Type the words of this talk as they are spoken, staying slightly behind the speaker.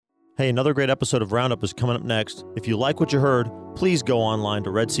Hey, another great episode of Roundup is coming up next. If you like what you heard, please go online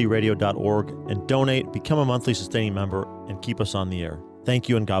to redsearadio.org and donate, become a monthly sustaining member, and keep us on the air. Thank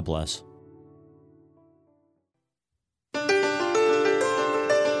you and God bless.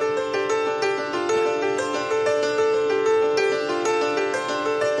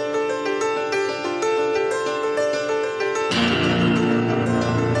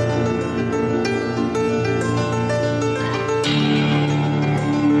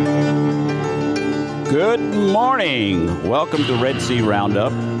 Good morning. Welcome to Red Sea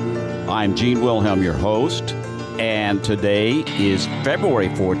Roundup. I'm Gene Wilhelm, your host, and today is February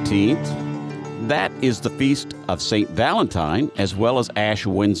 14th. That is the feast of St. Valentine as well as Ash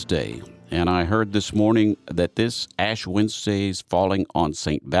Wednesday. And I heard this morning that this Ash Wednesday is falling on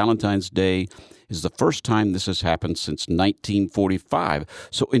St. Valentine's Day. Is the first time this has happened since 1945.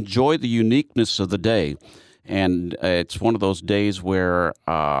 So enjoy the uniqueness of the day. And it's one of those days where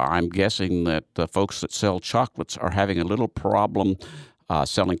I'm guessing that the folks that sell chocolates are having a little problem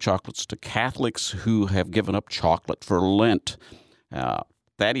selling chocolates to Catholics who have given up chocolate for Lent.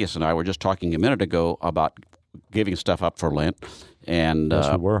 Thaddeus and I were just talking a minute ago about giving stuff up for Lent. And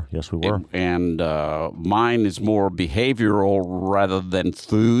Yes, we were. And mine is more behavioral rather than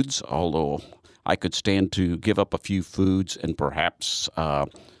foods, although I could stand to give up a few foods and perhaps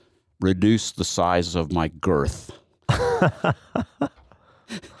reduce the size of my girth. I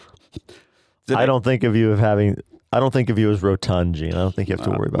don't think of you as rotund, Gene. I don't think you have to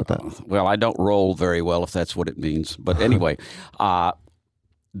worry about that. Well, I don't roll very well, if that's what it means. But anyway,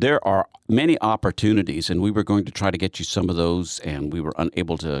 there are many opportunities, and we were going to try to get you some of those, and we were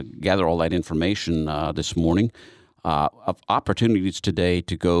unable to gather all that information this morning. Of opportunities today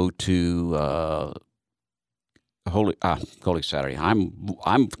to go to Holy Saturday.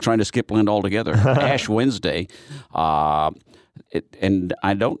 I'm trying to skip Lent altogether. Ash Wednesday, and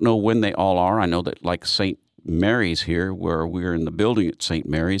I don't know when they all are. I know that like St. Mary's here, where we're in the building at St.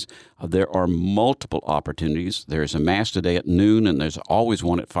 Mary's, there are multiple opportunities. There's a mass today at noon, and there's always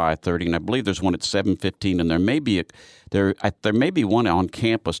one at 5:30, and I believe there's one at 7:15, and there may be one on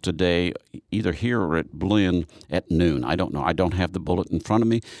campus today, either here or at Blinn at noon. I don't know. I don't have the bulletin in front of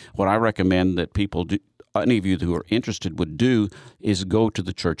me. What I recommend that people do, any of you who are interested would do, is go to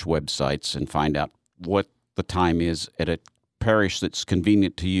the church websites and find out what the time is at a parish that's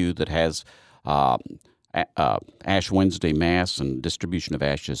convenient to you that has Ash Wednesday Mass and distribution of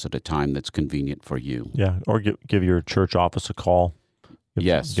ashes at a time that's convenient for you. Yeah, or give your church office a call.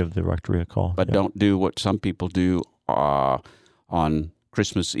 Yes. Give the rectory a call. But don't do what some people do on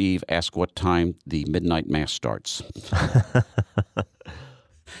Christmas Eve, ask what time the midnight Mass starts.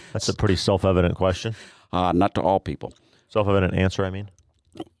 That's a pretty self-evident question. Not to all people. Self-evident answer, I mean.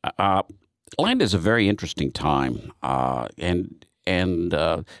 Lent is a very interesting time, and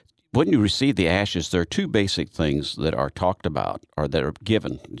when you receive the ashes, there are two basic things that are talked about or that are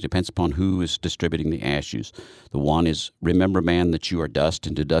given. It depends upon who is distributing the ashes. The one is, remember, man, that you are dust,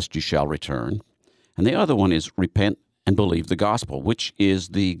 and to dust you shall return. And the other one is, repent and believe the gospel, which is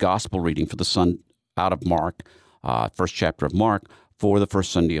the gospel reading for the Sun out of Mark, first chapter of Mark, for the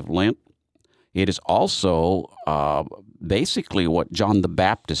first Sunday of Lent. It is also basically what John the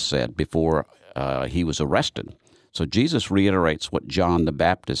Baptist said before he was arrested. So Jesus reiterates what John the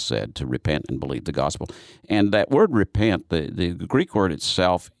Baptist said, to repent and believe the gospel. And that word repent, the Greek word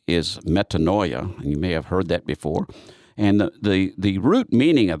itself is metanoia, and you may have heard that before. And the root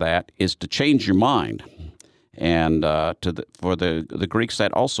meaning of that is to change your mind. And for the Greeks,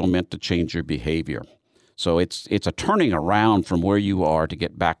 that also meant to change your behavior. So it's a turning around from where you are to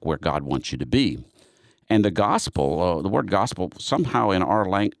get back where God wants you to be. And the gospel, the word gospel, somehow in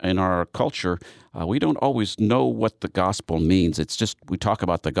our culture, we don't always know what the gospel means. It's just we talk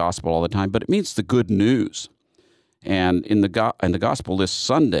about the gospel all the time, but it means the good news. And in the gospel this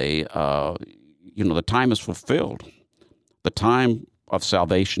Sunday, the time is fulfilled. The time of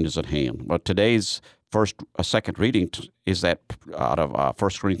salvation is at hand. But today's second reading is that out of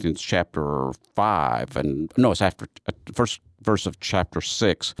 1 Corinthians chapter 5, it's after first verse of chapter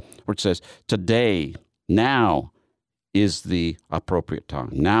 6, where it says, "Today, now is the appropriate time.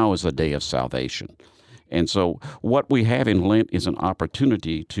 Now is the day of salvation." And so what we have in Lent is an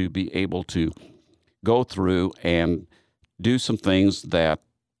opportunity to be able to go through and do some things that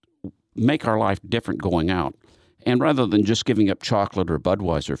make our life different going out. And rather than just giving up chocolate or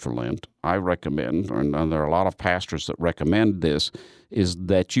Budweiser for Lent, I recommend, and there are a lot of pastors that recommend this, is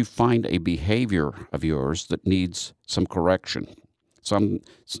that you find a behavior of yours that needs some correction.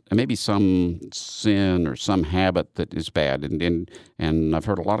 Maybe some sin or some habit that is bad. And I've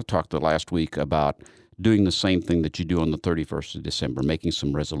heard a lot of talk the last week about doing the same thing that you do on the 31st of December, making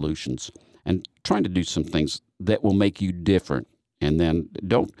some resolutions and trying to do some things that will make you different. And then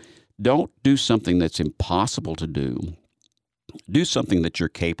don't do something that's impossible to do. Do something that you're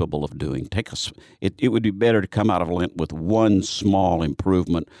capable of doing. It would be better to come out of Lent with one small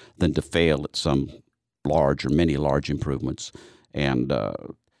improvement than to fail at some large or many large improvements. And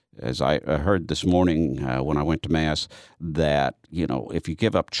as I heard this morning when I went to Mass, that, if you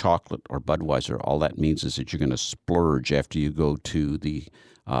give up chocolate or Budweiser, all that means is that you're going to splurge after you go to the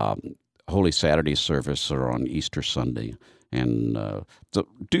Holy Saturday service or on Easter Sunday. And so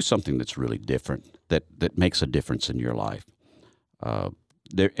do something that's really different, that makes a difference in your life.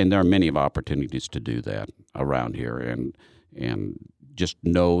 There are many opportunities to do that around here, and just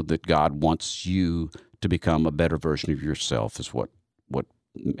know that God wants you to become a better version of yourself, is what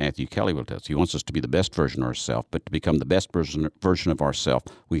Matthew Kelly will tell us. He wants us to be the best version of ourselves, but to become the best version of ourselves,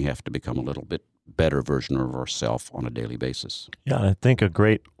 we have to become a little bit better version of ourselves on a daily basis. Yeah, I think a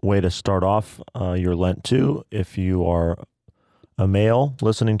great way to start off your Lent too, if you are a male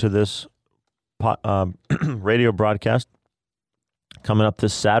listening to this radio broadcast, coming up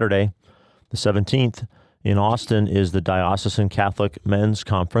this Saturday, the 17th, in Austin is the Diocesan Catholic Men's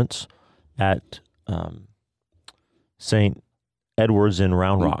Conference at St. Edward's in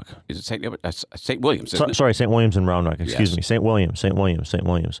Round Rock. Is it St. Williams? Sorry, St. Williams in Round Rock. Excuse Yes. me, St.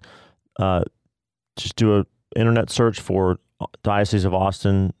 Williams. Just do an internet search for Diocese of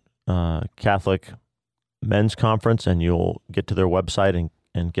Austin Catholic Men's Conference, and you'll get to their website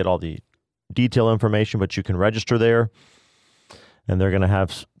and get all the detailed information. But you can register there, and they're going to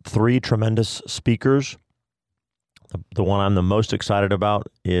have 3 tremendous speakers. The one I'm the most excited about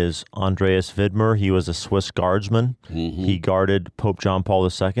is Andreas Widmer. He was a Swiss guardsman. Mm-hmm. He guarded Pope John Paul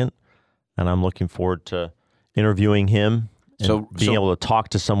II, and I'm looking forward to interviewing him and being able to talk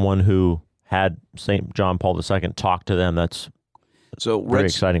to someone who had St. John Paul II talk to them. That's very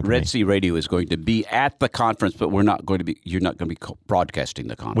exciting for me. Red Sea Radio is going to be at the conference, but you're not going to be broadcasting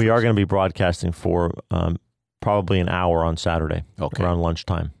the conference. We are going to be broadcasting for probably an hour on Saturday, around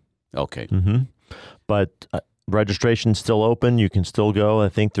lunchtime. Okay. Mm-hmm. But registration's still open. You can still go. I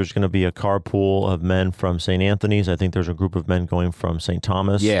think there's going to be a carpool of men from St. Anthony's. I think there's a group of men going from St.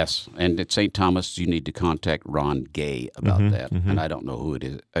 Thomas. Yes, and at St. Thomas, you need to contact Ron Gay about that. Mm-hmm. And I don't know who it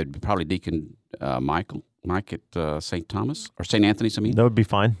is. It'd be probably Deacon Mike at St. Thomas or St. Anthony's. I mean, that would be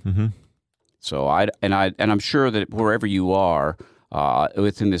fine. Mm-hmm. So I'm sure that wherever you are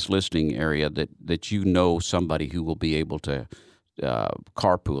within this listening area, that you know somebody who will be able to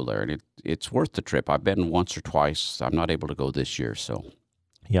carpool there, and it's worth the trip. I've been once or twice. I'm not able to go this year, so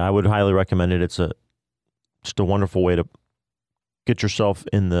yeah, I would highly recommend it. It's just a wonderful way to get yourself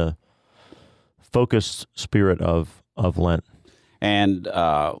in the focused spirit of Lent and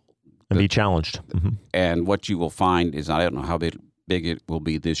be challenged. Mm-hmm. And what you will find is, I don't know how big it will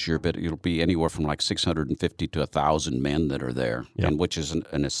be this year, but it'll be anywhere from like 650 to 1,000 men that are there, and which is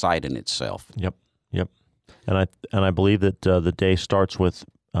an aside in itself. Yep. And I believe that the day starts with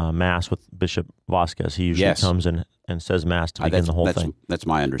Mass with Bishop Vasquez. He usually comes and says Mass to begin the whole thing. That's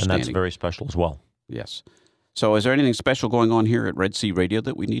my understanding. And that's very special as well. Yes. So is there anything special going on here at Red Sea Radio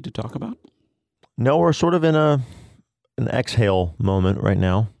that we need to talk about? No, we're sort of in an exhale moment right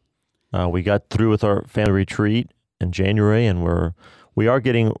now. We got through with our family retreat in January, and we are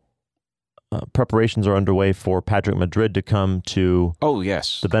getting preparations are underway for Patrick Madrid to come to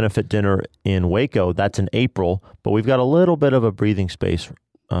the benefit dinner in Waco. That's in April, but we've got a little bit of a breathing space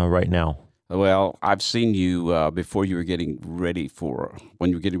right now. Well, I've seen you before you were getting ready for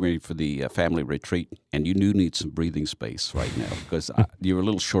the family retreat, and you do need some breathing space right now because you're a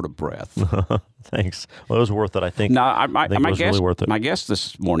little short of breath. Thanks. Well, it was worth it, I think. No, really worth it. My guest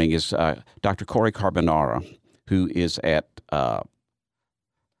this morning is Dr. Corey Carbonara, who is at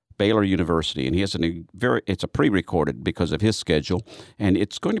Baylor University, and he has it's a pre-recorded because of his schedule, and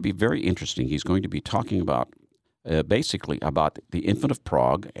it's going to be very interesting. He's going to be talking about basically about the Infant of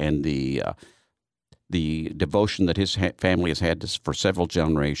Prague and the devotion that his family has had for several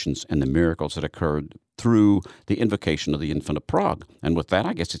generations and the miracles that occurred through the invocation of the Infant of Prague. And with that,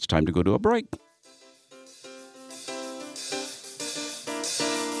 I guess it's time to go to a break.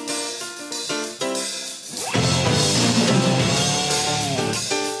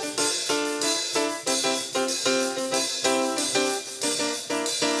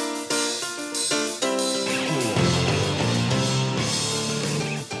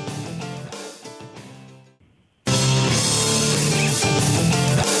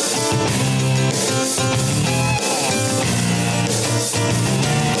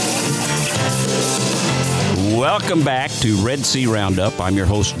 Welcome back to Red Sea Roundup. I'm your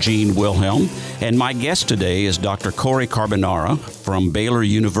host, Gene Wilhelm, and my guest today is Dr. Corey Carbonara from Baylor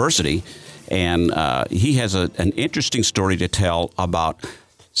University, and he has an interesting story to tell about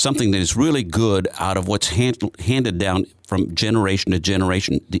something that is really good out of what's handed down from generation to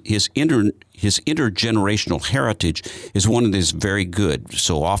generation. His intergenerational heritage is one that is very good.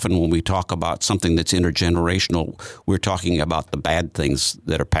 So often when we talk about something that's intergenerational, we're talking about the bad things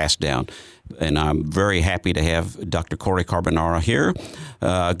that are passed down. And I'm very happy to have Dr. Corey Carbonara here.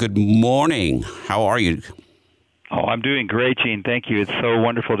 Good morning. How are you? Oh, I'm doing great, Gene. Thank you. It's so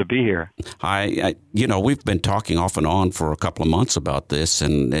wonderful to be here. We've been talking off and on for a couple of months about this,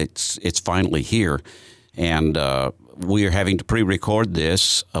 and it's finally here. And we are having to pre-record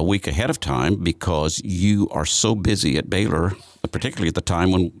this a week ahead of time because you are so busy at Baylor, particularly at the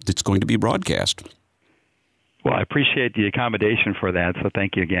time when it's going to be broadcast. Well, I appreciate the accommodation for that, so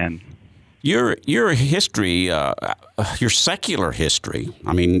thank you again. Your history, your secular history,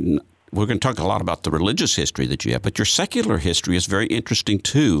 I mean, we're going to talk a lot about the religious history that you have, but your secular history is very interesting,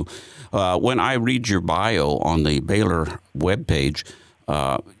 too. When I read your bio on the Baylor webpage,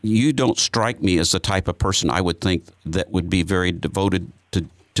 you don't strike me as the type of person I would think that would be very devoted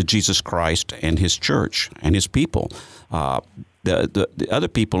to Jesus Christ and his church and his people. The other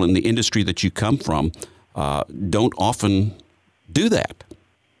people in the industry that you come from don't often do that.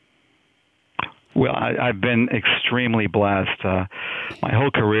 Well, I've been extremely blessed. My whole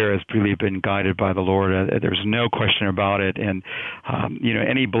career has really been guided by the Lord. There's no question about it. And,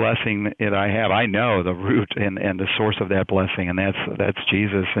 any blessing that I have, I know the root and the source of that blessing, and that's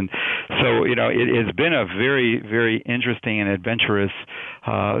Jesus. And so, it has been a very, very interesting and adventurous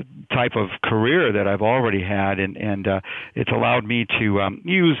type of career that I've already had. And it's allowed me to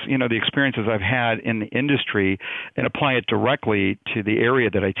use, the experiences I've had in the industry and apply it directly to the area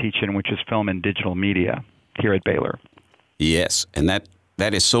that I teach in, which is film and digital media here at Baylor. Yes, and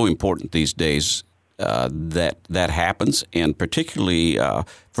that is so important these days that happens, and particularly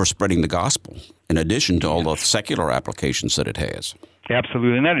for spreading the gospel, in addition to all the secular applications that it has.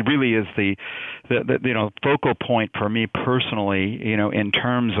 Absolutely, and that really is the focal point for me personally, in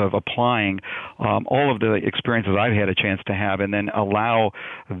terms of applying all of the experiences I've had a chance to have, and then allow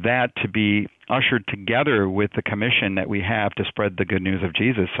that to be ushered together with the commission that we have to spread the good news of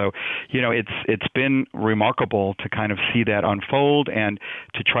Jesus. So, it's been remarkable to kind of see that unfold and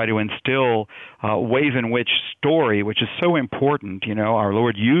to try to instill ways in which story, which is so important, our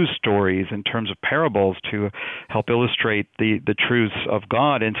Lord used stories in terms of parables to help illustrate the truths of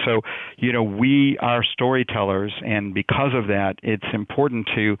God. And so, we are storytellers, and because of that, it's important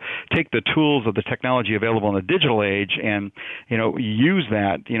to take the tools of the technology available in the digital age and, use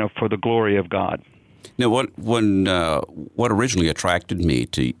that, for the glory of God. Now, what originally attracted me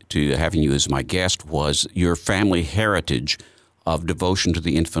to having you as my guest was your family heritage of devotion to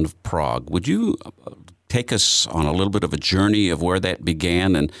the Infant of Prague. Would you take us on a little bit of a journey of where that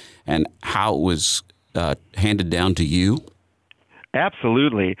began and how it was handed down to you?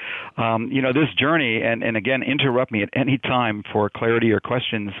 Absolutely. This journey, and again, interrupt me at any time for clarity or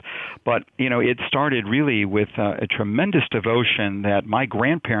questions, but, it started really with a tremendous devotion that my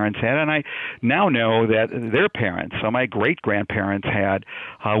grandparents had, and I now know that their parents, so my great-grandparents had,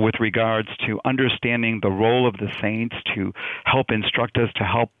 with regards to understanding the role of the saints to help instruct us, to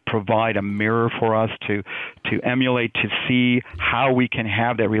help provide a mirror for us to emulate, to see how we can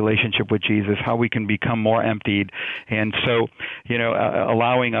have that relationship with Jesus, how we can become more emptied, and so,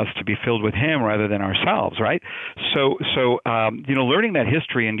 allowing us to be filled with Him rather than ourselves, right? So, learning that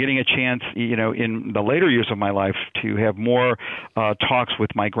history and getting a chance, in the later years of my life to have more talks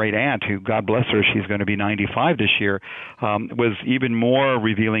with my great aunt, who, God bless her, she's going to be 95 this year, was even more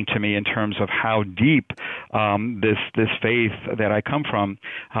revealing to me in terms of how deep this faith that I come from,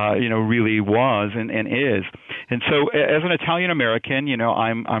 really was and is. And so, as an Italian American,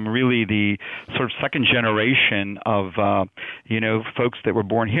 I'm really the sort of second generation of folks that were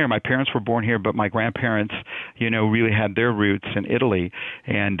born here. My parents were born here, but my grandparents, really had their roots in Italy,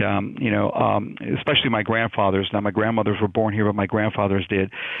 and especially my grandfathers. Now, my grandmothers were born here, but my grandfathers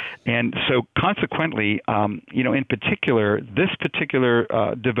did, and so consequently, in particular, this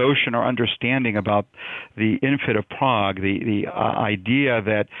particular devotion or understanding about the Infant of Prague, the idea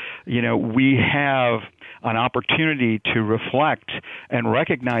that we have an opportunity to reflect and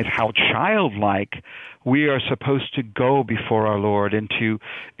recognize how childlike we are supposed to go before our Lord and to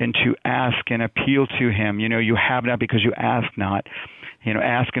ask and appeal to Him. You have not because you ask not.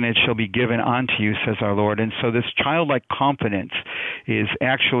 ask and it shall be given unto you, says our Lord. And so this childlike confidence is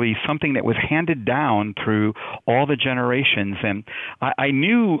actually something that was handed down through all the generations. And I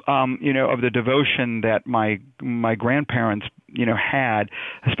knew, of the devotion that my grandparents had,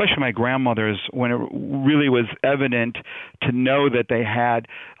 especially my grandmother's, when it really was evident to know that they had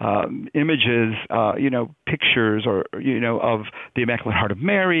images, pictures, or of the Immaculate Heart of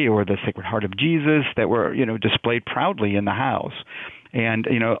Mary or the Sacred Heart of Jesus that were displayed proudly in the house. And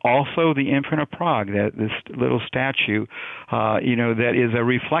also the Infant of Prague, this little statue, that is a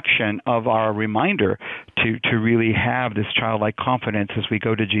reflection of our reminder to really have this childlike confidence as we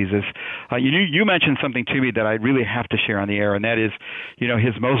go to Jesus. You mentioned something to me that I really have to share on the air, and that is,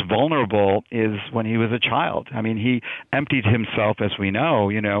 his most vulnerable is when he was a child. I mean, he emptied himself, as we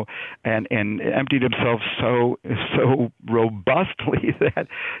know, and emptied himself so robustly that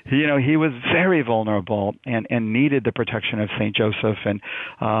he was very vulnerable and needed the protection of Saint Joseph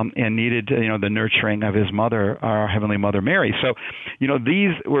and needed the nurturing of his mother, our Heavenly Mother Mary. So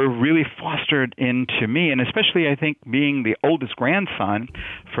these were really fostered into me, and especially I think being the oldest grandson,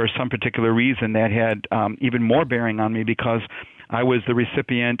 for some particular reason, that had even more bearing on me, because I was the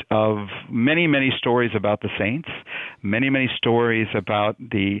recipient of many, many stories about the saints, many, many stories about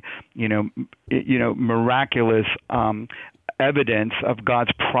the miraculous evidence of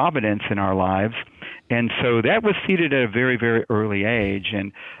God's providence in our lives. And so that was seeded at a very, very early age.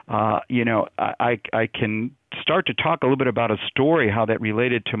 And, I can start to talk a little bit about a story, how that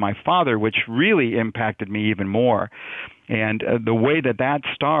related to my father, which really impacted me even more. And the way that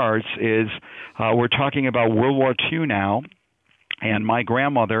starts is we're talking about World War II now. And my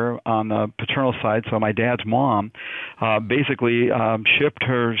grandmother on the paternal side, so my dad's mom, basically shipped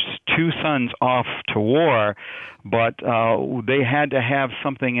her two sons off to war, but they had to have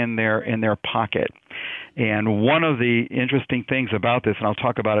something in their pocket. And one of the interesting things about this, and I'll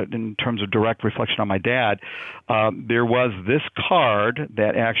talk about it in terms of direct reflection on my dad, there was this card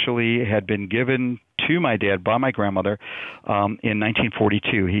that actually had been given to my dad by my grandmother in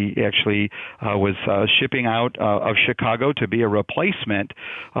 1942. He actually was shipping out of Chicago to be a replacement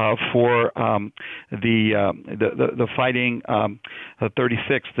for the fighting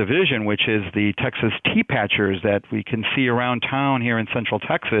 36th Division, which is the Texas Tea Patchers that we can see around town here in Central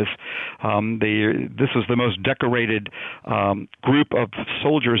Texas. This was the most decorated group of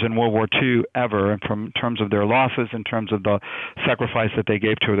soldiers in World War II ever, in terms of their losses, in terms of the sacrifice that they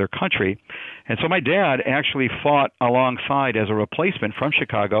gave to their country. And so my dad actually fought alongside, as a replacement from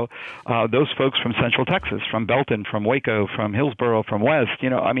Chicago, those folks from Central Texas, from Belton, from Waco, from Hillsboro, from West.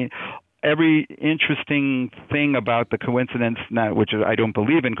 Every interesting thing about the coincidence, which I don't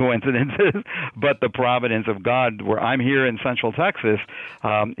believe in coincidences, but the providence of God, where I'm here in Central Texas,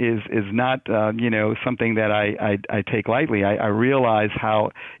 is not something that I take lightly. I realize how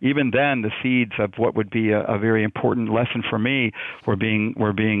even then the seeds of what would be a very important lesson for me were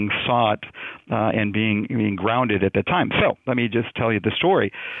being sought and being grounded at the time. So let me just tell you the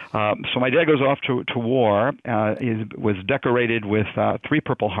story. So my dad goes off to war. He was decorated with 3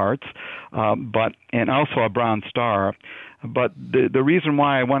 Purple Hearts. And also a Bronze Star. But the reason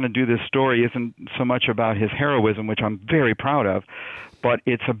why I want to do this story isn't so much about his heroism, which I'm very proud of, but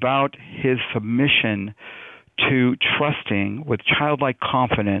it's about his submission to trusting with childlike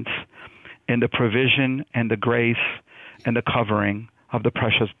confidence in the provision and the grace and the covering of the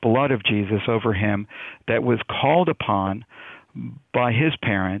precious blood of Jesus over him that was called upon by his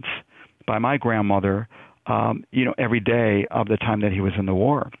parents, by my grandmother, every day of the time that he was in the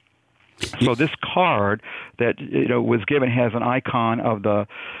war. So this card that was given has an icon of the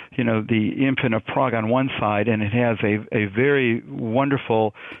Infant of Prague on one side, and it has a very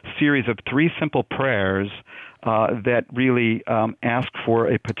wonderful series of 3 simple prayers that really ask for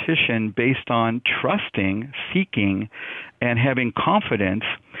a petition based on trusting, seeking, and having confidence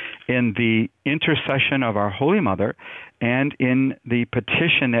in the intercession of our Holy Mother and in the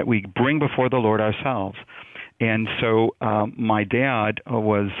petition that we bring before the Lord ourselves. And so my dad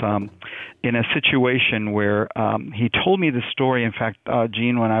was in a situation where he told me this story. In fact,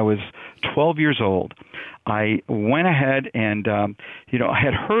 Gene, when I was 12 years old, I went ahead and, I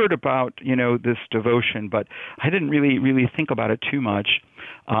had heard about, this devotion, but I didn't really think about it too much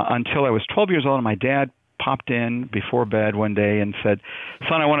until I was 12 years old, and my dad popped in before bed one day and said,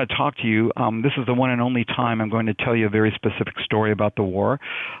 "Son, I want to talk to you. This is the one and only time I'm going to tell you a very specific story about the war."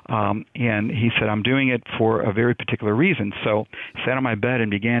 And he said, "I'm doing it for a very particular reason." So he sat on my bed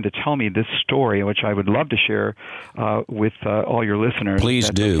and began to tell me this story, which I would love to share with all your listeners. Please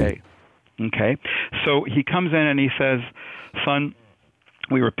do. Okay. So he comes in and he says, "Son,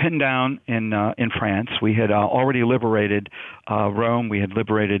 we were pinned down in France. We had already liberated Rome. We had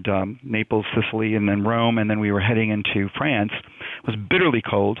liberated Naples, Sicily, and then Rome, and then we were heading into France. It was bitterly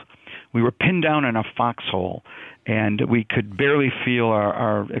cold. We were pinned down in a foxhole, and we could barely feel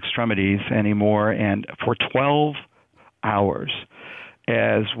our extremities anymore. And for 12 hours,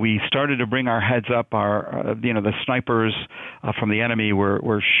 as we started to bring our heads up, the snipers from the enemy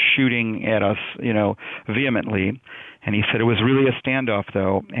were shooting at us, vehemently. And he said it was really a standoff,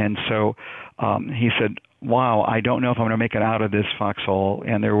 though. And so he said, wow, I don't know if I'm going to make it out of this foxhole.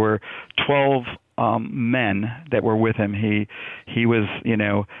 And there were 12 men that were with him. He was,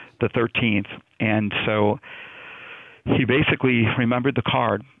 the 13th. And so he basically remembered the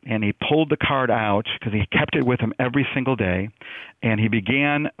card, and he pulled the card out because he kept it with him every single day. And he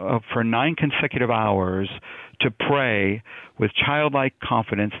began for 9 consecutive hours to pray with childlike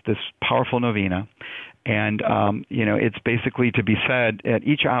confidence this powerful novena. And, it's basically to be said at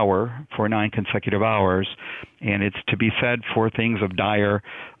each hour for 9 consecutive hours, and it's to be said for things of dire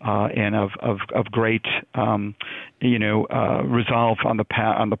and of great, resolve on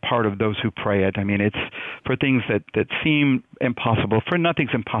the part of those who pray it. I mean, it's for things that seem impossible. For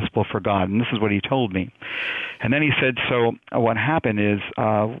nothing's impossible for God, and this is what he told me. And then he said, so what happened is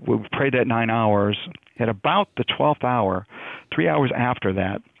we prayed that 9 hours. At about the 12th hour, 3 hours after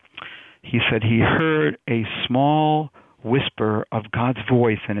that, he said he heard a small whisper of God's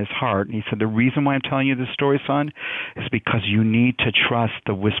voice in his heart. And he said, the reason why I'm telling you this story, son, is because you need to trust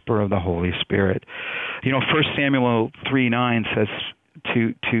the whisper of the Holy Spirit. 1 Samuel 3:9 says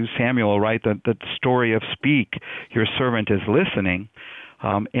to Samuel, right, the story of speak, your servant is listening.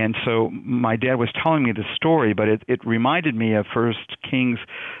 And so my dad was telling me this story, but it reminded me of 1 Kings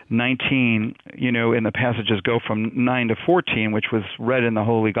 19, and the passages go from 9 to 14, which was read in the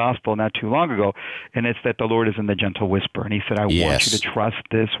Holy Gospel not too long ago, and it's that the Lord is in the gentle whisper. And he said, I want you to trust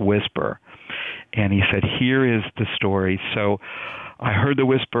this whisper. And he said, here is the story. So I heard the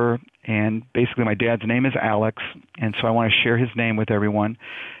whisper, and basically my dad's name is Alex, and so I want to share his name with everyone.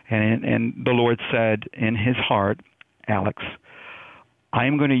 And the Lord said in his heart, Alex, I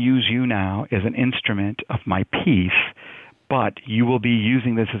am going to use you now as an instrument of my peace, but you will be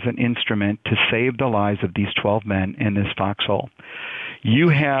using this as an instrument to save the lives of these 12 men in this foxhole. You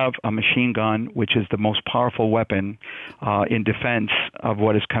have a machine gun, which is the most powerful weapon in defense of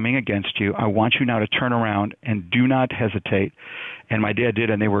what is coming against you. I want you now to turn around and do not hesitate. And my dad did,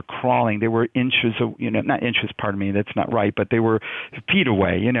 and they were crawling. They were inches, not inches, pardon me, that's not right, but they were feet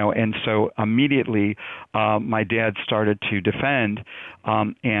away, And so immediately my dad started to defend,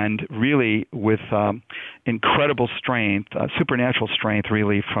 and really with incredible strength, supernatural strength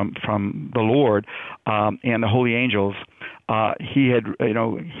really from the Lord and the holy angels. He had,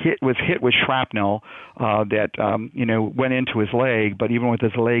 was hit with shrapnel that, went into his leg, but even with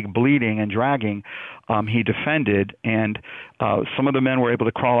his leg bleeding and dragging, he defended, and some of the men were able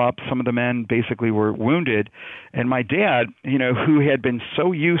to crawl up. Some of the men basically were wounded. And my dad, who had been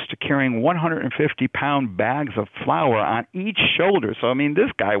so used to carrying 150-pound bags of flour on each shoulder. So,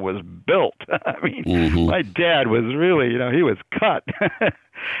 this guy was built. My dad was really, he was cut.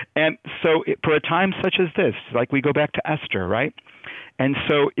 And so for a time such as this, like we go back to Esther, right? And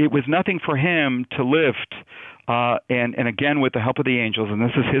so it was nothing for him to lift, and again, with the help of the angels, and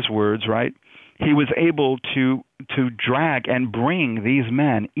this is his words, right? He was able to drag and bring these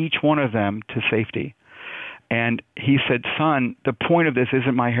men, each one of them, to safety. And he said, son, the point of this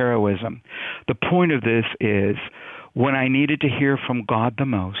isn't my heroism. The point of this is when I needed to hear from God the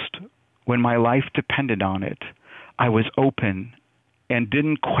most, when my life depended on it, I was open and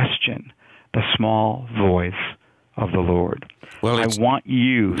didn't question the small voice of the Lord. Well, I want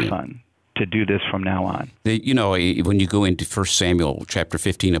you, son, to do this from now on. When you go into 1 Samuel chapter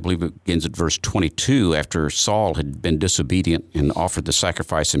 15, I believe it begins at verse 22, after Saul had been disobedient and offered the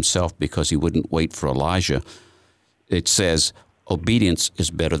sacrifice himself because he wouldn't wait for Elijah, it says, obedience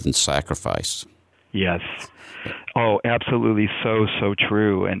is better than sacrifice. Yes. Oh, absolutely. So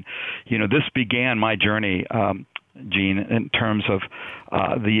true. And, this began my journey, Gene, in terms of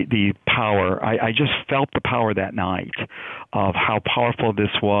the power. I just felt the power that night of how powerful this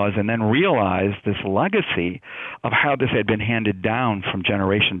was, and then realized this legacy of how this had been handed down from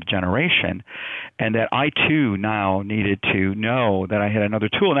generation to generation, and that I too now needed to know that I had another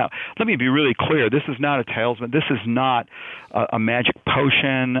tool. Now, let me be really clear. This is not a talisman. This is not a magic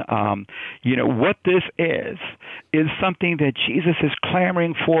potion. What this is something that Jesus is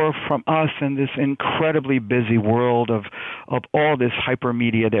clamoring for from us in this incredibly busy world of all this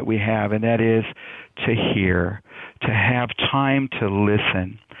hypermedia that we have, and that is to hear, to have time to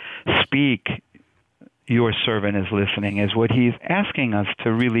listen, speak your servant is listening, is what he's asking us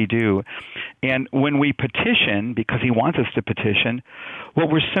to really do. And when we petition, because he wants us to petition, what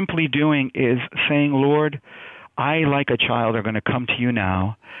we're simply doing is saying, Lord, I, like a child, are going to come to you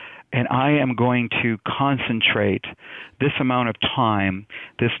now, and I am going to concentrate this amount of time,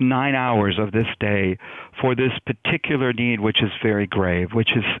 this 9 hours of this day, for this particular need, which is very grave, which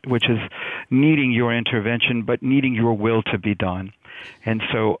is needing your intervention, but needing your will to be done. And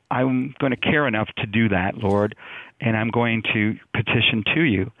so I'm going to care enough to do that, Lord, and I'm going to petition to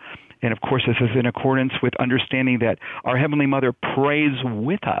you. And of course, this is in accordance with understanding that our Heavenly Mother prays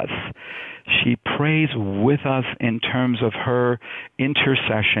with us. She prays with us in terms of her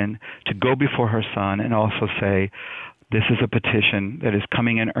intercession to go before her Son and also say, this is a petition that is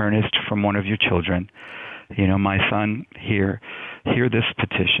coming in earnest from one of your children. You know, my son, hear this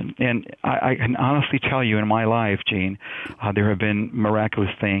petition. And I can honestly tell you in my life, Gene, there have been miraculous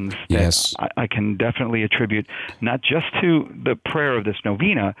things Yes. that I can definitely attribute not just to the prayer of this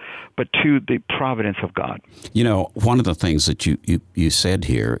novena, but to the providence of God. You know, one of the things that you said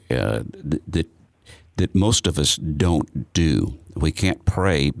here that most of us don't do, we can't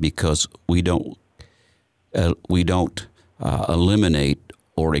pray because we don't eliminate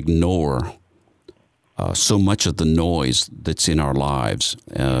or ignore so much of the noise that's in our lives.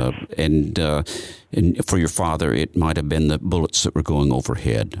 And for your father, it might have been the bullets that were going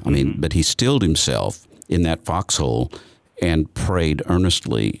overhead. I mean, but he stilled himself in that foxhole and prayed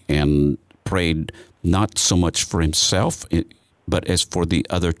earnestly, and prayed not so much for himself, but as for the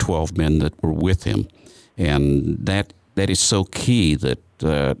other 12 men that were with him. And that is so key, that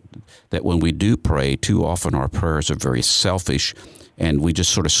when we do pray, too often our prayers are very selfish, and we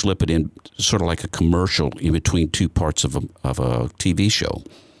just sort of slip it in, sort of like a commercial in between two parts of a TV show.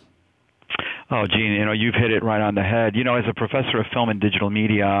 Oh, Gene, you know, you've hit it right on the head. You know, as a professor of film and digital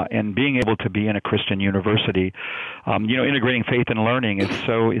media, and being able to be in a Christian university, you know, integrating faith and learning is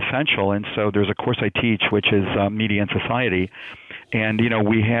so essential. And so there's a course I teach, which is Media and Society. And, you know,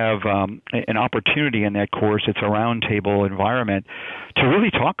 we have an opportunity in that course. It's a roundtable environment to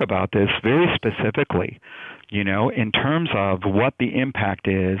really talk about this very specifically, you know, in terms of what the impact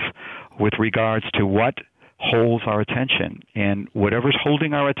is with regards to what holds our attention. And whatever's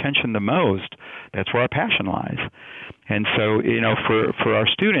holding our attention the most, that's where our passion lies. And so, you know, for our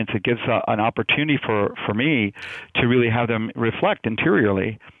students, it gives an opportunity for me to really have them reflect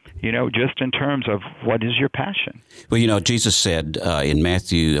interiorly, you know, just in terms of what is your passion. Well, you know, Jesus said in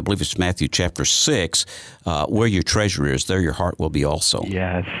Matthew, I believe it's Matthew chapter 6, where your treasure is, there your heart will be also.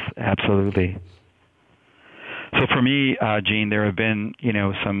 Yes, absolutely. So for me, Gene, there have been, you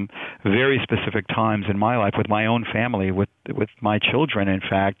know, some very specific times in my life with my own family, with my children, in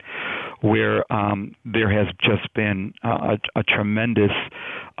fact, where there has just been a tremendous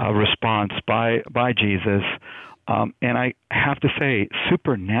response by Jesus, and I have to say,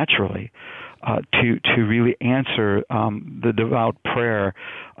 supernaturally, to really answer the devout prayer,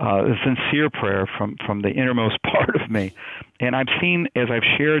 the sincere prayer from the innermost part of me. And I've seen, as I've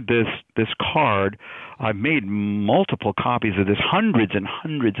shared this card, I've made multiple copies of this, hundreds and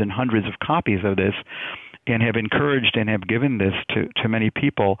hundreds and hundreds of copies of this, and have encouraged and have given this to many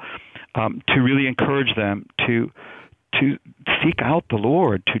people to really encourage them to seek out the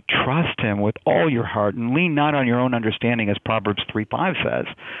Lord, to trust Him with all your heart, and lean not on your own understanding, as Proverbs 3:5 says.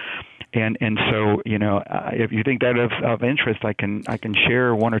 And so, you know, if you think that of interest, I can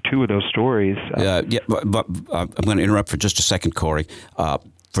share one or two of those stories. But I'm going to interrupt for just a second, Corey.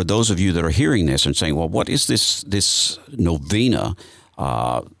 For those of you that are hearing this and saying, well, what is this novena,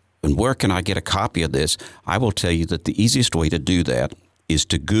 and where can I get a copy of this? I will tell you that the easiest way to do that is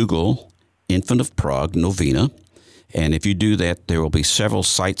to Google Infant of Prague Novena. And if you do that, there will be several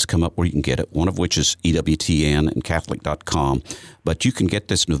sites come up where you can get it, one of which is EWTN and Catholic.com. But you can get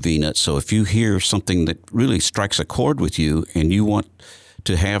this novena. So if you hear something that really strikes a chord with you and you want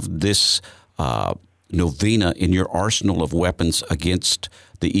to have this novena in your arsenal of weapons against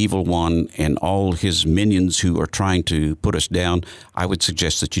the evil one and all his minions who are trying to put us down, I would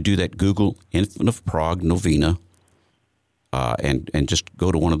suggest that you do that. Google Infant of Prague Novena and just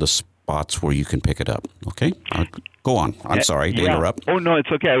go to one of the spots where you can pick it up. Okay? Go on. I'm sorry to interrupt. Oh, no,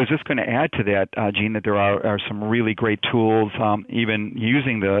 it's okay. I was just going to add to that, Gene, that there are some really great tools, even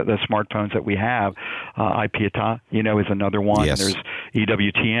using the smartphones that we have. iPietà, you know, is another one. Yes. There's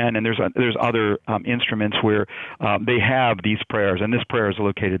EWTN, and there's other instruments where they have these prayers, and this prayer is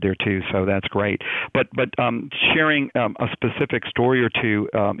located there too, so that's great. But sharing a specific story or two,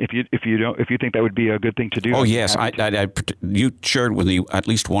 if you think that would be a good thing to do. Oh, yes. You shared with me at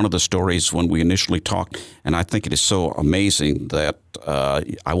least one of the stories when we initially talked, and I think it is so amazing that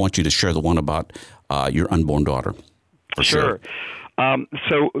I want you to share the one about your unborn daughter. For sure.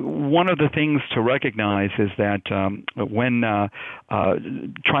 So one of the things to recognize is that when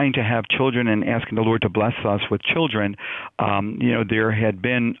trying to have children and asking the Lord to bless us with children, there had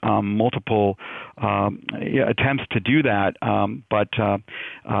been multiple attempts to do that, but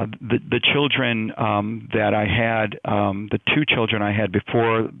the children that I had, the two children I had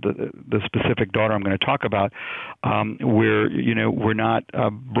before the specific daughter I'm going to talk about, were not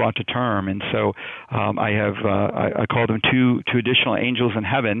brought to term, and so I call them two additional angels in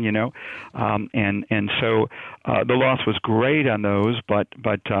heaven, and so the loss was great on those, but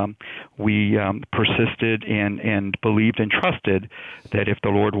we persisted and believed and trusted that if the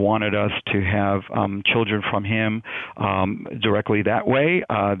Lord wanted us to have children from Him directly that way,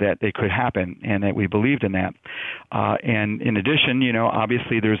 that it could happen, and that we believed in that. And in addition,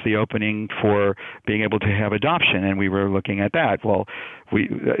 obviously there's the opening for being able to have adoption, and we were looking at that. Well,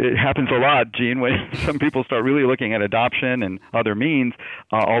 it happens a lot, Gene, when some people start really looking at adoption and other means,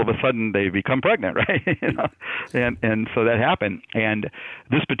 all of a sudden they become pregnant, right? And so that happened. And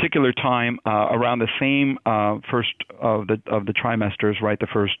this particular time, around the same first of the trimesters, right? The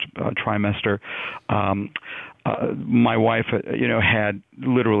first trimester, my wife, had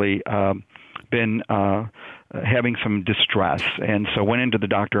literally been having some distress, and so went into the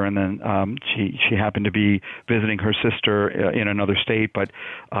doctor, and then she happened to be visiting her sister in another state, but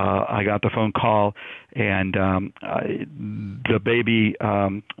I got the phone call, and the baby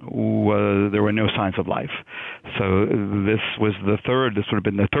there were no signs of life. So this would have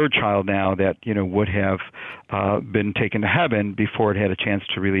been the third child now that would have been taken to heaven before it had a chance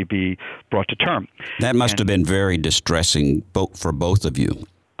to really be brought to term. That must have been very distressing for both of you.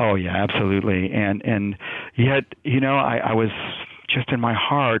 Oh, yeah, absolutely. And yet, I was just in my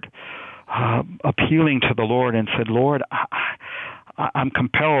heart appealing to the Lord and said, Lord, I'm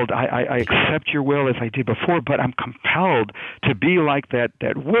compelled. I accept your will as I did before, but I'm compelled to be like that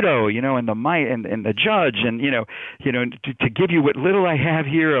widow, and the might and the judge, and to give you what little I have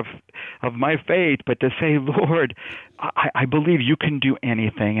here of my faith, but to say, Lord, I believe you can do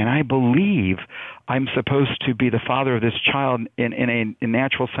anything, and I believe I'm supposed to be the father of this child in a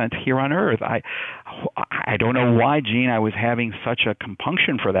natural sense here on earth. I don't know why, Gene, I was having such a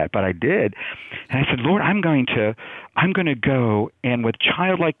compunction for that, but I did. And I said, Lord, I'm going to go, and with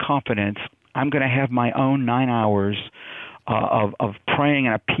childlike confidence, I'm going to have my own 9 hours of praying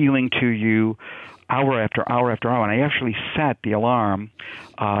and appealing to you hour after hour after hour. And I actually set the alarm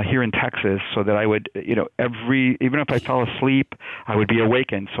here in Texas so that I would, even if I fell asleep, I would be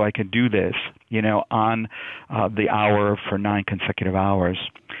awakened so I could do this, on the hour for 9 consecutive hours.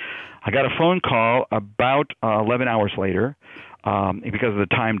 I got a phone call about 11 hours later because of the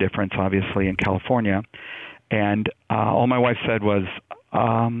time difference, obviously, in California. And all my wife said was,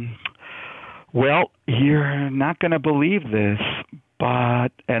 well, you're not going to believe this,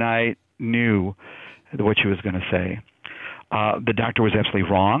 and I knew what she was going to say. The doctor was absolutely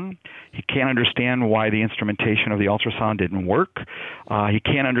wrong. He can't understand why the instrumentation of the ultrasound didn't work. He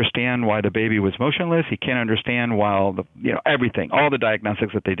can't understand why the baby was motionless. He can't understand why everything, all the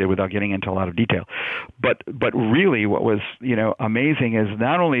diagnostics that they did, without getting into a lot of detail. But really, what was amazing is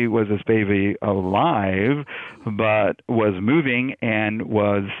not only was this baby alive, but was moving and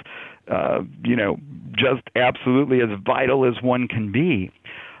was just absolutely as vital as one can be.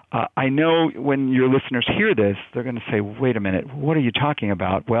 I know when your listeners hear this, they're going to say, wait a minute, what are you talking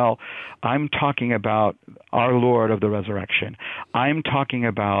about? Well, I'm talking about our Lord of the resurrection. I'm talking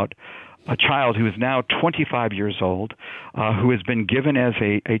about a child who is now 25 years old, who has been given as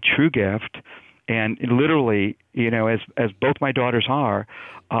a true gift. And literally, as both my daughters are,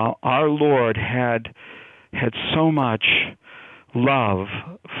 our Lord had so much love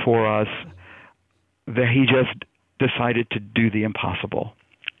for us that He just decided to do the impossible.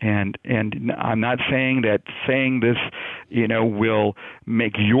 And I'm not saying this, will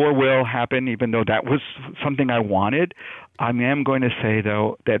make your will happen, even though that was something I wanted. I am going to say,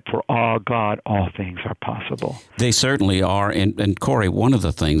 though, that for God, all things are possible. They certainly are. And Corey, one of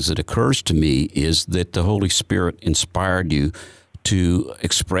the things that occurs to me is that the Holy Spirit inspired you to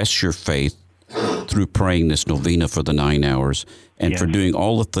express your faith through praying this novena for the 9 hours and for doing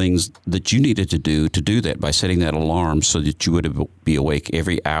all the things that you needed to do that by setting that alarm so that you would be awake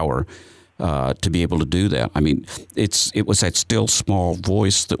every hour to be able to do that. I mean, it was that still small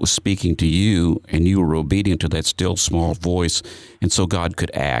voice that was speaking to you, and you were obedient to that still small voice, and so God could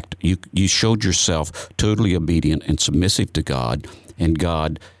act. You showed yourself totally obedient and submissive to God, and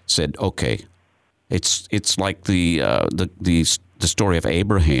God said, "Okay." It's like the story of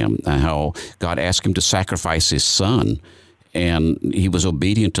Abraham, how God asked him to sacrifice his son, and he was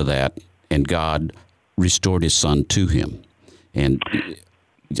obedient to that, and God restored his son to him. And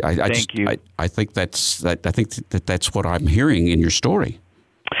Thank you. I think that's what I'm hearing in your story.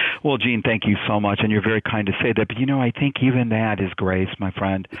 Well, Gene, thank you so much, and you're very kind to say that. But, I think even that is grace, my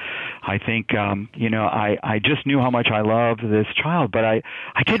friend. I think, I just knew how much I loved this child, but I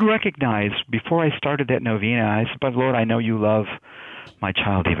did recognize before I started that novena, I said, but Lord, I know you love my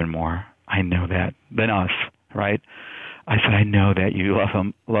child even more. I know that than us, right? I said, I know that you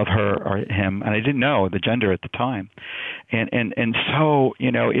love her or him, and I didn't know the gender at the time. And so,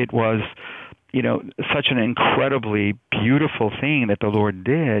 it was such an incredibly beautiful thing that the Lord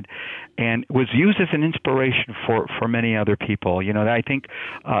did, and was used as an inspiration for many other people. I think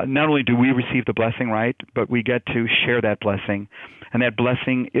not only do we receive the blessing, right, but we get to share that blessing, and that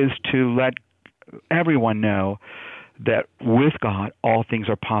blessing is to let everyone know that with God all things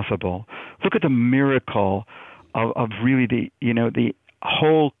are possible. Look at the miracle of really the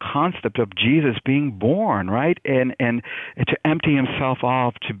whole concept of Jesus being born, right? And to empty himself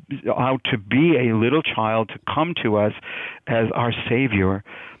off, out to be a little child, to come to us as our Savior,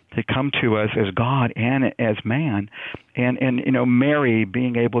 to come to us as God and as man. And Mary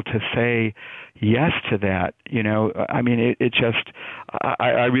being able to say yes to that,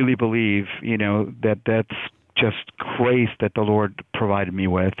 I really believe, that's just grace that the Lord provided me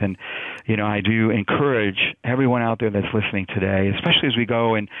with. And, I do encourage everyone out there that's listening today, especially as we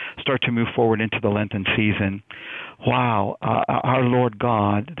go and start to move forward into the Lenten season. Wow, our Lord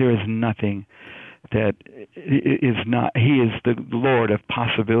God, there is nothing that is not, he is the Lord of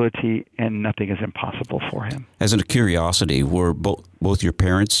possibility, and nothing is impossible for him. As a curiosity, were both your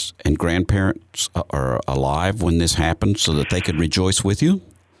parents and grandparents are alive when this happened so that they could rejoice with you?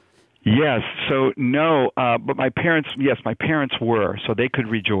 Yes. So no, but my parents were, so they could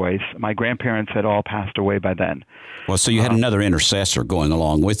rejoice. My grandparents had all passed away by then. Well, so you had another intercessor going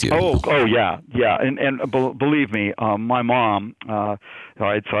along with you. Oh, yeah. And believe me, my mom. All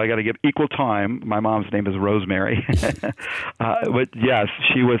right, so I got to give equal time. My mom's name is Rosemary, but yes,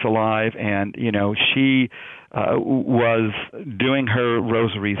 she was alive, and she was doing her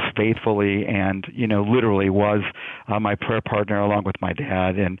rosaries faithfully, and literally was my prayer partner along with my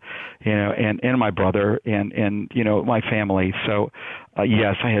dad and my brother and my family. So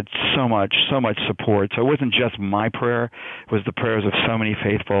yes, I had so much support. So it wasn't just my prayer; it was the prayers of so many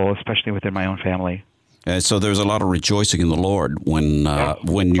faithful, especially within my own family. So there's a lot of rejoicing in the Lord when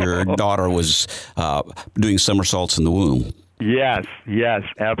your daughter was doing somersaults in the womb. Yes,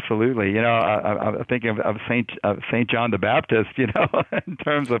 absolutely. I'm thinking of Saint John the Baptist. In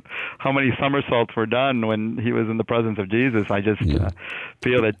terms of how many somersaults were done when he was in the presence of Jesus. I just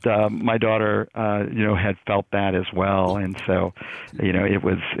feel that my daughter, had felt that as well, and so, it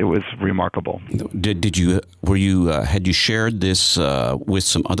was remarkable. Had you shared this with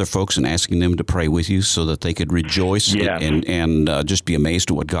some other folks and asking them to pray with you so that they could rejoice and just be amazed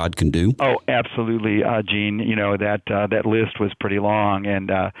at what God can do? Oh, absolutely, Gene. That list was pretty long, and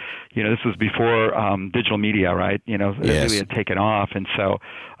this was before digital media, right? It really had taken off, and so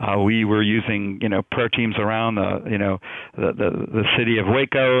we were using prayer teams around the city of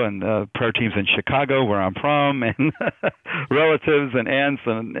Waco, and prayer teams in Chicago, where I'm from, and relatives and aunts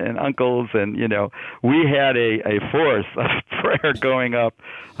and uncles, and we had a force of prayer going up,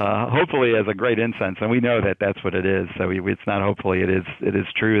 hopefully as a great incense, and we know that that's what it is. So it's not hopefully, it is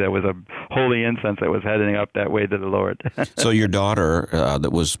true. That was a holy incense that was heading up that way to the Lord. So your daughter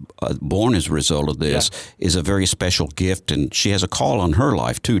that was born as a result of this is a very special gift, and she has a call on her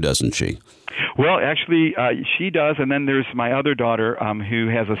life too, doesn't she? Well, actually, she does, and then there's my other daughter who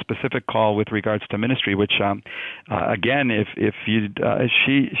has a specific call with regards to ministry. Which, again, if you,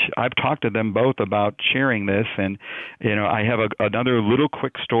 I've talked to them both about sharing this, and I have another little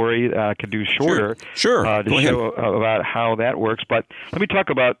quick story I could do shorter, sure. To show about how that works. But let me talk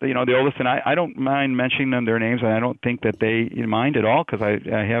about the oldest, and I don't mind mentioning their names, and I don't think that they mind at all because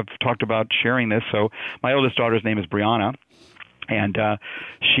I have talked about sharing this. So my oldest daughter's name is Brianna. And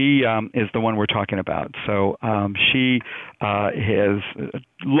she is the one we're talking about. So she has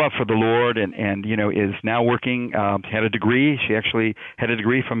love for the Lord and is now working, had a degree. She actually had a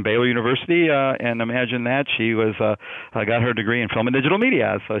degree from Baylor University, and imagine that. She was got her degree in film and digital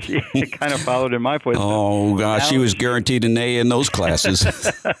media, so she kind of followed in my footsteps. Oh, gosh, she was guaranteed an A in those classes.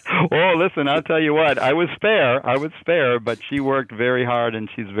 Well, listen, I'll tell you what, I was fair, but she worked very hard, and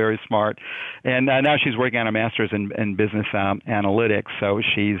she's very smart. And now she's working on a master's in business analytics, so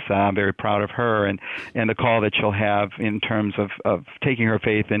she's very proud of her and the call that she'll have in terms of taking her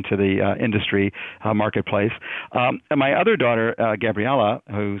faith into the industry marketplace. And my other daughter, Gabriella,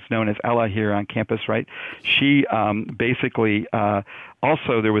 who's known as Ella here on campus, right? She basically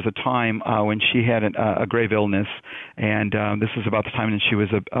also, there was a time when she had a grave illness, and this was about the time that she was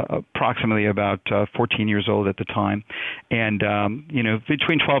approximately about 14 years old at the time. And,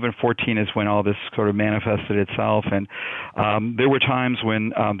 between 12 and 14 is when all this sort of manifested itself. And there were times when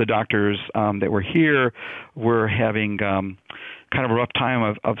the doctors that were here were having kind of a rough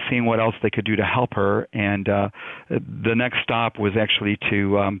time of seeing what else they could do to help her. And the next stop was actually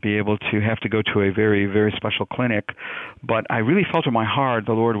to be able to have to go to a very, very special clinic. But I really felt in my heart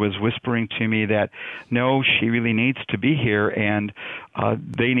the Lord was whispering to me that, no, she really needs to be here, and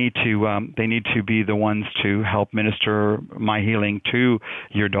they need to be the ones to help minister my healing to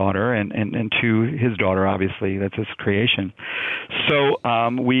your daughter and to his daughter, obviously. That's his creation. So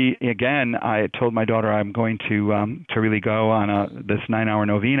I told my daughter I'm going to really go on this 9-hour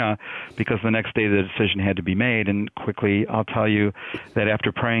novena, because the next day the decision had to be made. And quickly, I'll tell you that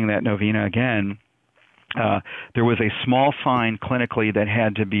after praying that novena again, there was a small sign clinically that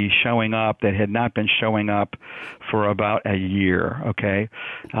had to be showing up that had not been showing up for about a year, okay?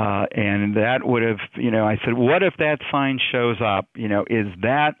 And that would have, I said, what if that sign shows up? Is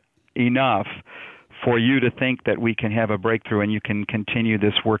that enough for you to think that we can have a breakthrough and you can continue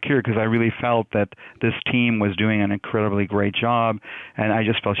this work here? Because I really felt that this team was doing an incredibly great job, and I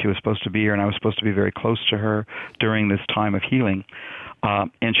just felt she was supposed to be here, and I was supposed to be very close to her during this time of healing.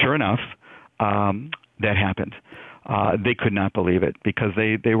 And sure enough, that happened. They could not believe it, because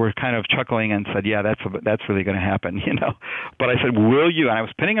they were kind of chuckling and said, yeah, that's really going to happen, But I said, will you? And I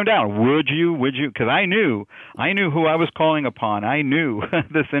was pinning them down. Would you? Because I knew who I was calling upon. I knew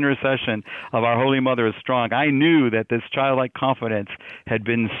this intercession of our Holy Mother is strong. I knew that this childlike confidence had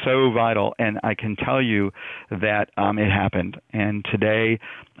been so vital, and I can tell you that it happened. And today,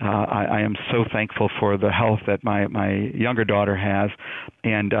 I am so thankful for the health that my younger daughter has.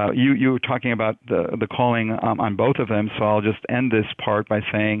 And you were talking about the calling on both of them, so I'll just end this part by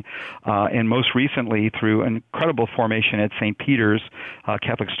saying, and most recently through an incredible formation at St. Peter's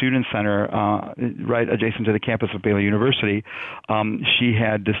Catholic Student Center, right adjacent to the campus of Baylor University, she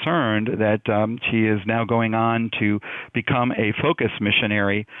had discerned that she is now going on to become a focus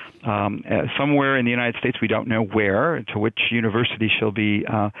missionary somewhere in the United States. We don't know where, to which university she'll be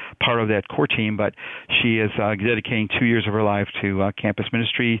part of that core team, but she is dedicating 2 years of her life to campus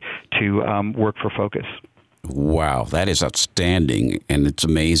ministry, to work for Focus. Wow, that is outstanding, and it's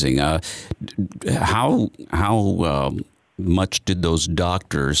amazing. How much did those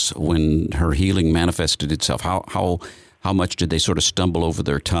doctors, when her healing manifested itself, how much did they sort of stumble over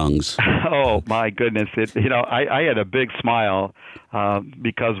their tongues? Oh my goodness! I had a big smile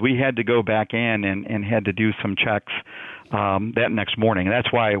because we had to go back in and had to do some checks that next morning.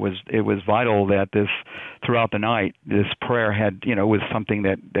 That's why it was vital that this throughout the night, this prayer was something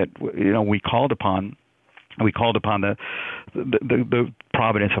that we called upon. We called upon the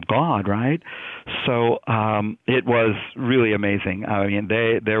providence of God, right? So it was really amazing. I mean,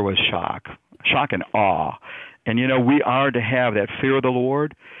 there was shock and awe. And, we are to have that fear of the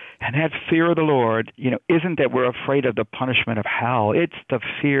Lord. And that fear of the Lord, isn't that we're afraid of the punishment of hell. It's the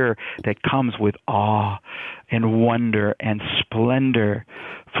fear that comes with awe and wonder and splendor.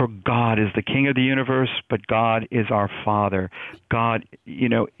 For God is the King of the universe, but God is our Father. God,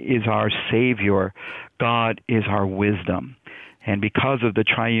 is our Savior. God is our wisdom. And because of the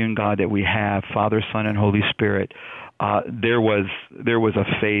triune God that we have, Father, Son, and Holy Spirit, there was a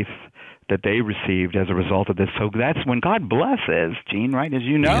faith that they received as a result of this. So that's when God blesses, Gene, right? As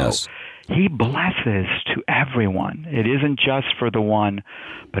you know, yes. He blesses to everyone. It isn't just for the one,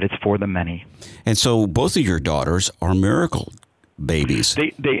 but it's for the many. And so both of your daughters are miracle babies.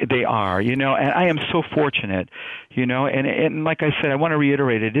 They are, and I am so fortunate, and like I said, I want to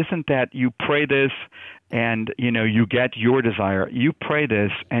reiterate, it isn't that you pray this and, you get your desire. You pray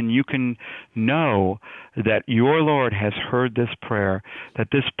this and you can know that your Lord has heard this prayer, that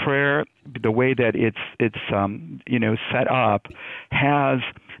this prayer, the way that it's set up, has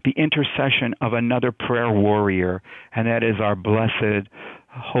the intercession of another prayer warrior, and that is our blessed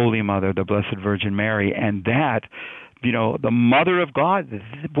Holy Mother, the Blessed Virgin Mary. And that, the Mother of God,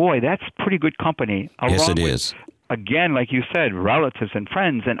 boy, that's pretty good company. Yes, it is. Again, like you said, relatives and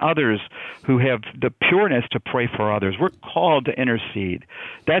friends and others who have the pureness to pray for others. We're called to intercede.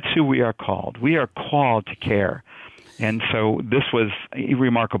 That's who we are called. We are called to care. And so this was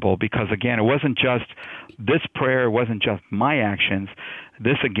remarkable because, again, it wasn't just this prayer, it wasn't just my actions.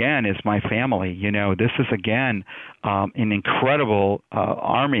 This, again, is my family. This is, again, an incredible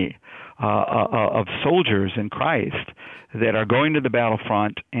army of soldiers in Christ that are going to the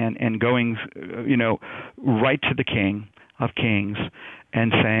battlefront and going, right to the King of Kings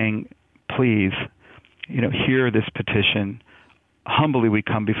and saying, please, hear this petition humbly we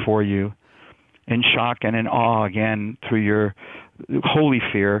come before you in shock and in awe again through your holy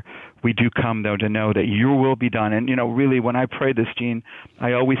fear. We do come, though, to know that your will be done. And, really, when I pray this, Gene,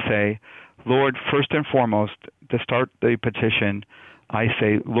 I always say, Lord, first and foremost, to start the petition, I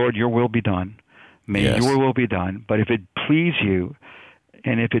say, Lord, your will be done. May your will be done. But if it please you,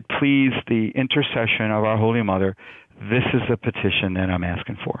 and if it please the intercession of our Holy Mother, this is the petition that I'm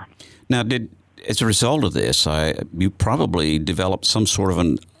asking for. Now, as a result of this, you probably developed some sort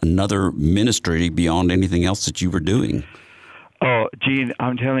of another ministry beyond anything else that you were doing. Oh, Gene,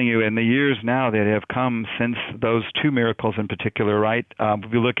 I'm telling you, in the years now that have come since those two miracles in particular, right?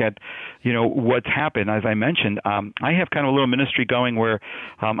 If you look at, what's happened, as I mentioned, I have kind of a little ministry going where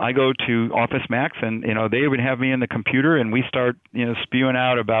I go to Office Max and, they would have me in the computer and we start, spewing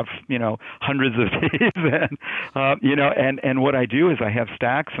out about, hundreds of these. And what I do is I have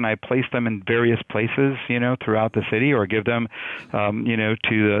stacks and I place them in various places, throughout the city, or give them,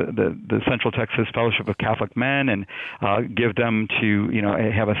 to the Central Texas Fellowship of Catholic Men, and give them to,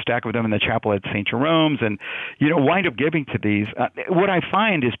 have a stack of them in the chapel at St. Jerome's, and, wind up giving to these. What I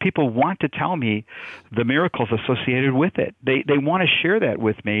find is people want to tell me the miracles associated with it. They want to share that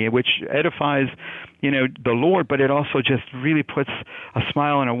with me, which edifies, the Lord, but it also just really puts a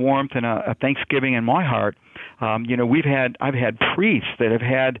smile and a warmth and a thanksgiving in my heart. I've had priests that have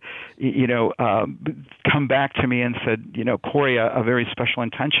had, come back to me and said, Corey, a very special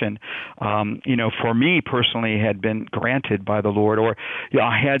intention, for me personally had been granted by the Lord. Or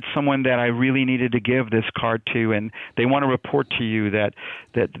I had someone that I really needed to give this card to, and they want to report to you that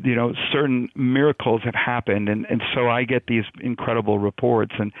certain miracles have happened. And so I get these incredible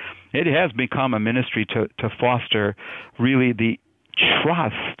reports. And it has become a ministry to foster really the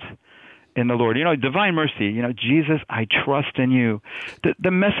trust in the Lord. Divine mercy, Jesus, I trust in you.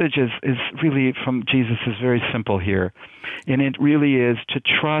 The message is really from Jesus is very simple here. And it really is to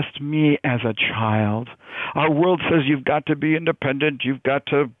trust me as a child. Our world says you've got to be independent, you've got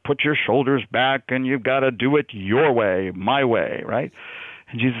to put your shoulders back, and you've got to do it your way, my way, right?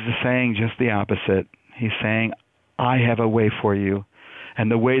 And Jesus is saying just the opposite. He's saying, I have a way for you. And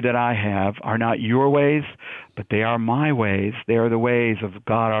the way that I have are not your ways, but they are my ways. They are the ways of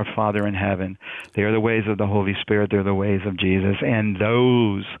God our Father in heaven. They are the ways of the Holy Spirit. They're the ways of Jesus. And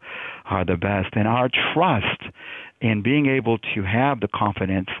those are the best. And our trust in being able to have the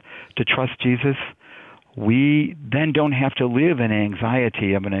confidence to trust Jesus, we then don't have to live in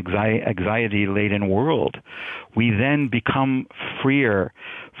anxiety of an anxiety-laden world. We then become freer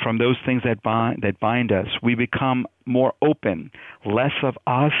from those things that bind us. We become more open, less of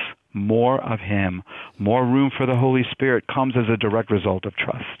us, more of Him. More room for the Holy Spirit comes as a direct result of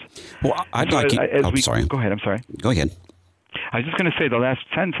trust. Well, sorry. Go ahead. I'm sorry. Go ahead. I was just going to say the last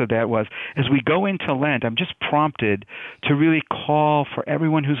sentence of that was, as we go into Lent, I'm just prompted to really call for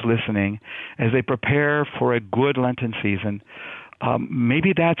everyone who's listening as they prepare for a good Lenten season.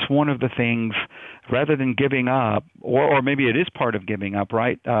 Maybe that's one of the things, rather than giving up, or maybe it is part of giving up,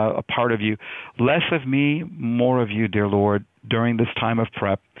 right? A part of you. Less of me, more of you, dear Lord, during this time of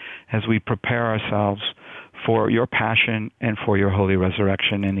prep as we prepare ourselves for your passion and for your holy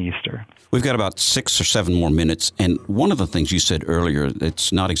resurrection and Easter. We've got about 6 or 7 more minutes, and one of the things you said earlier,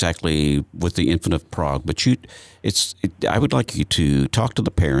 it's not exactly with the Infant of Prague, but I would like you to talk to the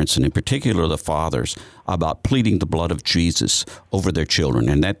parents, and in particular the fathers, about pleading the blood of Jesus over their children.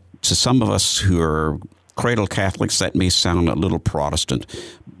 And that, to some of us who are cradle Catholics, that may sound a little Protestant,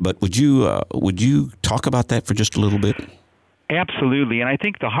 but would you talk about that for just a little bit? Absolutely. And I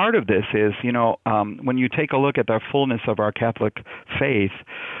think the heart of this is, when you take a look at the fullness of our Catholic faith,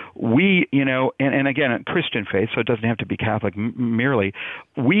 we, and again, a Christian faith, so it doesn't have to be Catholic merely,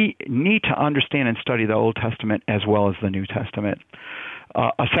 we need to understand and study the Old Testament as well as the New Testament.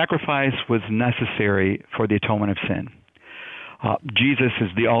 A sacrifice was necessary for the atonement of sin. Jesus is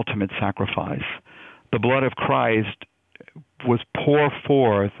the ultimate sacrifice. The blood of Christ was poured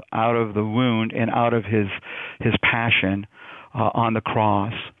forth out of the wound and out of his passion on the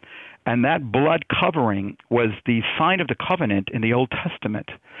cross. And that blood covering was the sign of the covenant in the Old Testament.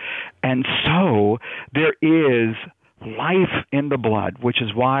 And so there is life in the blood, which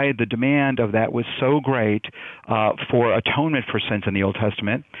is why the demand of that was so great for atonement for sins in the Old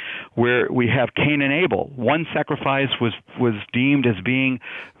Testament, where we have Cain and Abel. One sacrifice was deemed as being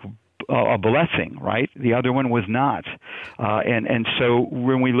a blessing, right? The other one was not. And so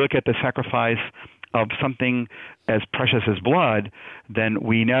when we look at the sacrifice of something as precious as blood, then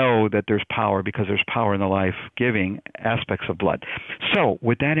we know that there's power, because there's power in the life-giving aspects of blood. So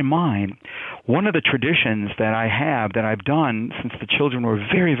with that in mind, one of the traditions that I have, that I've done since the children were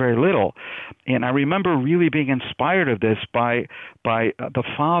very, very little, and I remember really being inspired of this by the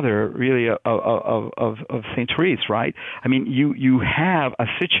father, really, of St. Therese, right? I mean, you have a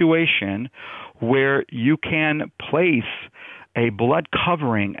situation where you can place a blood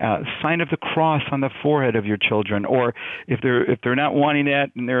covering, a sign of the cross on the forehead of your children, or if they're not wanting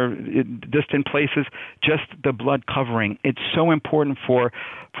that and they're in distant places, just the blood covering. It's so important for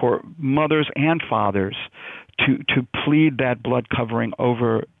mothers and fathers to plead that blood covering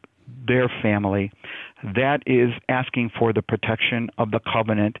over their family. That is asking for the protection of the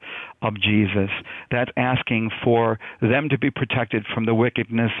covenant of Jesus. That's asking for them to be protected from the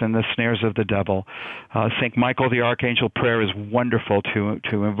wickedness and the snares of the devil. St. Michael the Archangel prayer is wonderful to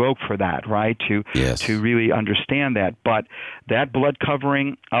invoke for that, right? To really understand that. But that blood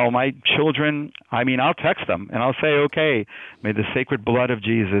covering, my children, I'll text them and I'll say, okay, may the sacred blood of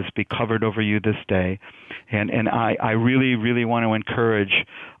Jesus be covered over you this day. And I really, really want to encourage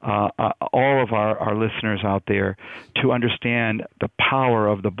all of our listeners out there to understand the power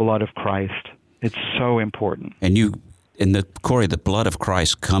of the blood of Christ. It's so important. Corey, the blood of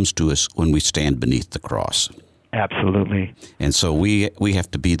Christ comes to us when we stand beneath the cross. Absolutely. And so we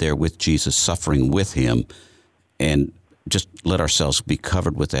have to be there with Jesus, suffering with him, and just let ourselves be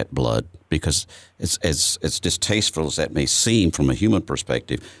covered with that blood, because it's as distasteful as that may seem from a human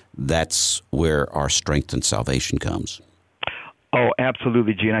perspective, that's where our strength and salvation comes. Oh,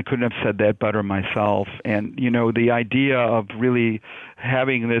 absolutely, Gene. I couldn't have said that better myself. And the idea of really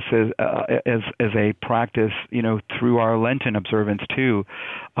having this as a practice, through our Lenten observance too,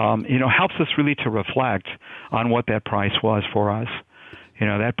 helps us really to reflect on what that price was for us.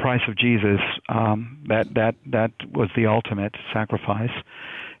 That price of Jesus, that was the ultimate sacrifice,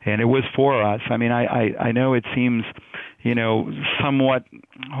 and it was for us. I know it seems, somewhat,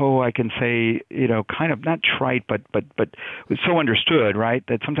 I can say, kind of not trite, but it's so understood, right?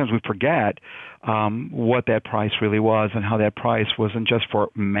 That sometimes we forget what that price really was, and how that price wasn't just for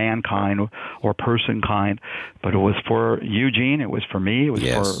mankind or person kind, but it was for Eugene, it was for me, it was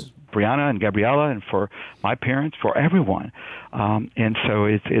for Brianna and Gabriella, and for my parents, for everyone. And so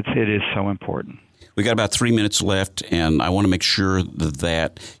it is so important. We got about 3 minutes left, and I want to make sure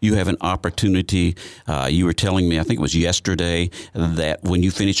that you have an opportunity. You were telling me, I think it was yesterday, that when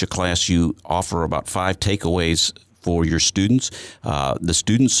you finish a class, you offer about 5 takeaways for your students. The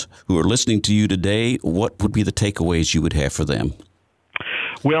students who are listening to you today, what would be the takeaways you would have for them?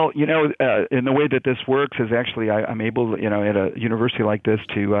 Well, in the way that this works is actually I'm able, at a university like this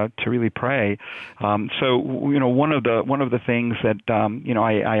to really pray. So, one of the things that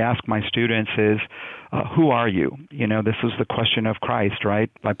I ask my students is, who are you? This is the question of Christ, right,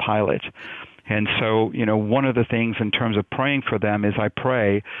 by Pilate. And so, one of the things in terms of praying for them is I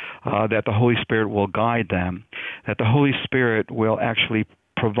pray that the Holy Spirit will guide them, that the Holy Spirit will actually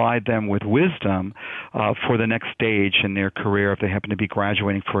provide them with wisdom for the next stage in their career if they happen to be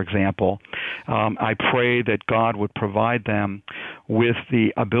graduating, for example. I pray that God would provide them with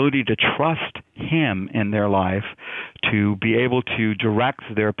the ability to trust Him in their life, to be able to direct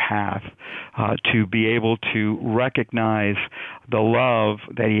their path, to be able to recognize the love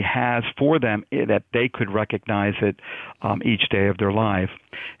that He has for them, that they could recognize it each day of their life.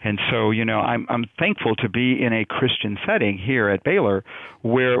 And so, I'm thankful to be in a Christian setting here at Baylor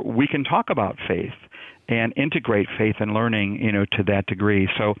where we can talk about faith and integrate faith and learning, to that degree.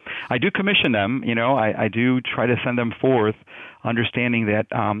 So I do commission them, I do try to send them forth, understanding that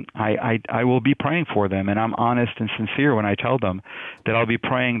I will be praying for them, and I'm honest and sincere when I tell them that I'll be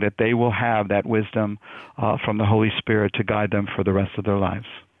praying that they will have that wisdom from the Holy Spirit to guide them for the rest of their lives.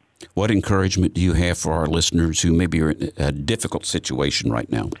 What encouragement do you have for our listeners who maybe are in a difficult situation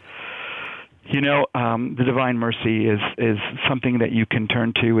right now? The Divine Mercy is something that you can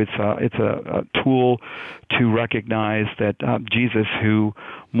turn to. It's a tool to recognize that Jesus, who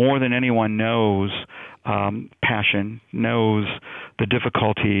more than anyone knows passion, knows the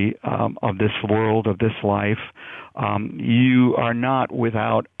difficulty of this world, of this life, you are not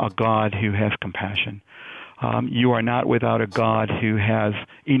without a God who has compassion. You are not without a God who has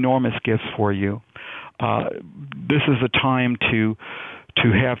enormous gifts for you. This is a time to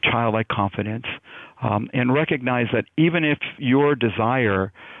have childlike confidence and recognize that even if your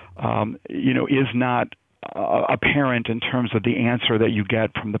desire, is not apparent in terms of the answer that you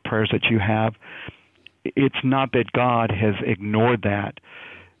get from the prayers that you have, it's not that God has ignored that.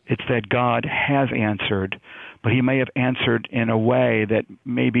 It's that God has answered, but he may have answered in a way that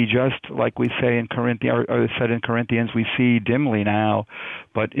maybe just like we say in Corinthians, or said in Corinthians, we see dimly now,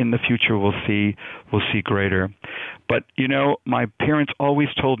 but in the future we'll see greater. But my parents always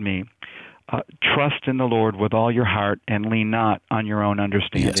told me, trust in the Lord with all your heart and lean not on your own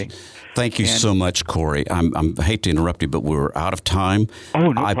understanding. Yes. Thank you so much, Corey. I hate to interrupt you, but we're out of time.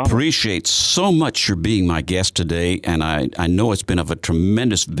 Oh, no I problem. appreciate so much your being my guest today, and I know it's been of a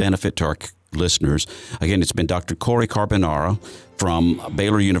tremendous benefit to our listeners. Again, it's been Dr. Corey Carbonara from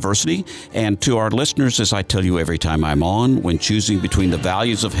Baylor University. And to our listeners, as I tell you every time I'm on, when choosing between the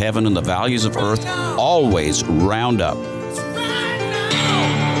values of heaven and the values of earth, always round up.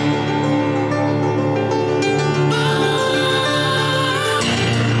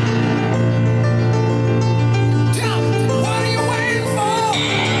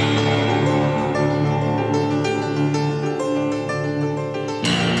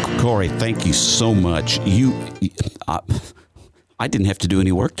 Corey, thank you so much. I didn't have to do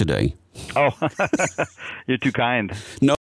any work today. Oh, you're too kind. No.